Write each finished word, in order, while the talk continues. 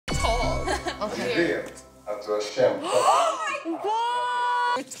Okay. Du vet att du har kämpat. Oh my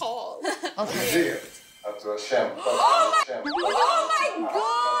god! You're tall. Okay. Du vet att du har kämpat. Oh my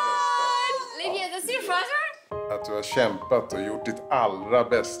god! Lydia, that's your father? Att du har kämpat och gjort ditt allra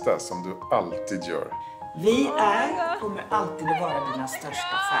bästa som du alltid gör. Vi är och kommer alltid att vara dina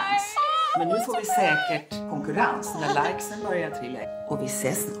största fans. Men nu får vi säkert konkurrens när likesen börjar trilla. Och vi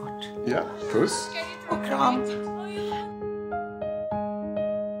ses snart. Ja, puss. Och kram.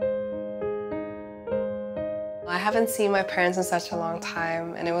 I haven't seen my parents in such a long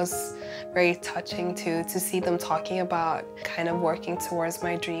time, and it was very touching to see them talking about kind of working towards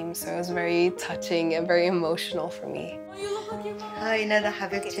my dreams. So it was very touching and very emotional for me. هاي ندى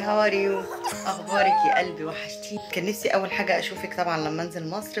حبيبتي، how are you؟ أخبارك يا قلبي؟ وحشتيني. كان نفسي أول حاجة أشوفك طبعا لما أنزل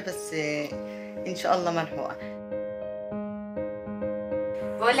مصر، بس إن شاء الله ملحوقة.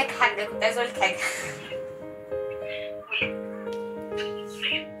 بقول لك حاجة، كنت عايزة أقول لك حاجة.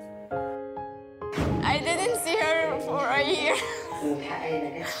 I didn't see her for a year.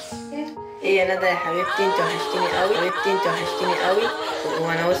 ايه يا ندى يا حبيبتي، انت وحشتيني قوي، حبيبتي انت وحشتيني قوي،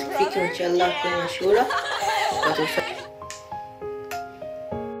 وانا واثق فيكي وان شاء الله هتكوني مشهوره وتوصلي.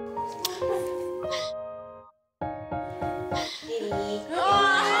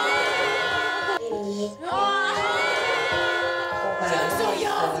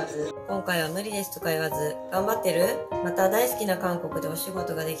今回は無理ですとか言わず頑張ってる？また大好きな韓国でお仕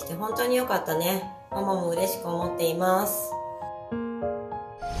事ができて本当に良かったね。ママも嬉しく思っています。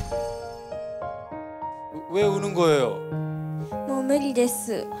 왜 우는 거예요? もう無理で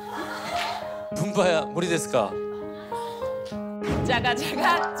す。 분바야 무리ですか?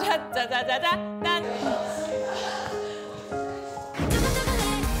 자가자가 짜짜자자자 난.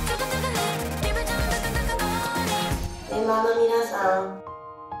 メンバーの皆さん、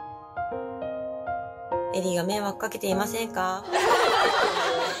エリーが迷惑かけていませんか?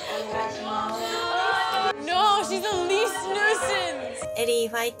 No, she's the least nuisance. エリー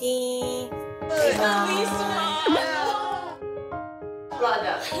ファイティーン。 She's the least one.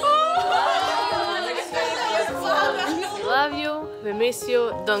 Love you, we miss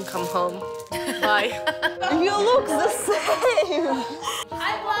you, don't come home. Bye. You look the same.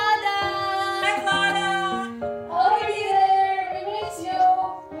 Hi, Vlada. Hi, Vlada. I'll be there. We miss you.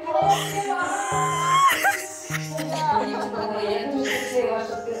 We love you. Я дуже щаслива,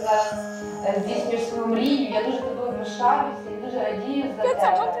 що ти зараз здійснюєш свою мрію. Я дуже тобою пишаюся і дуже радію за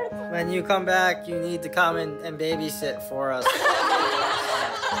тебе. When you come back, you need to come and babysit for us.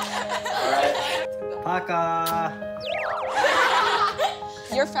 Alright. Paka.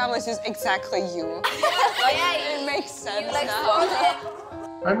 Your family is exactly you. It makes sense now.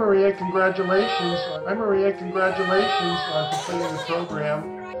 Hi Maria, congratulations. Hi Maria, congratulations on completing the program.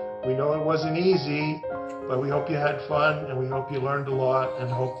 We know it wasn't easy, but we hope you had fun and we hope you learned a lot and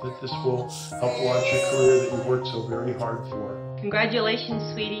hope that this will help launch your career that you worked so very hard for. Congratulations,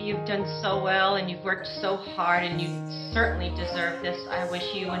 sweetie. You've done so well and you've worked so hard and you certainly deserve this. I wish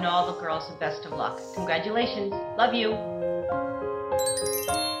you and all the girls the best of luck. Congratulations. Love you.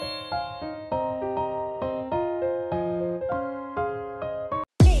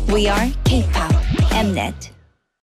 We are K-pop Mnet.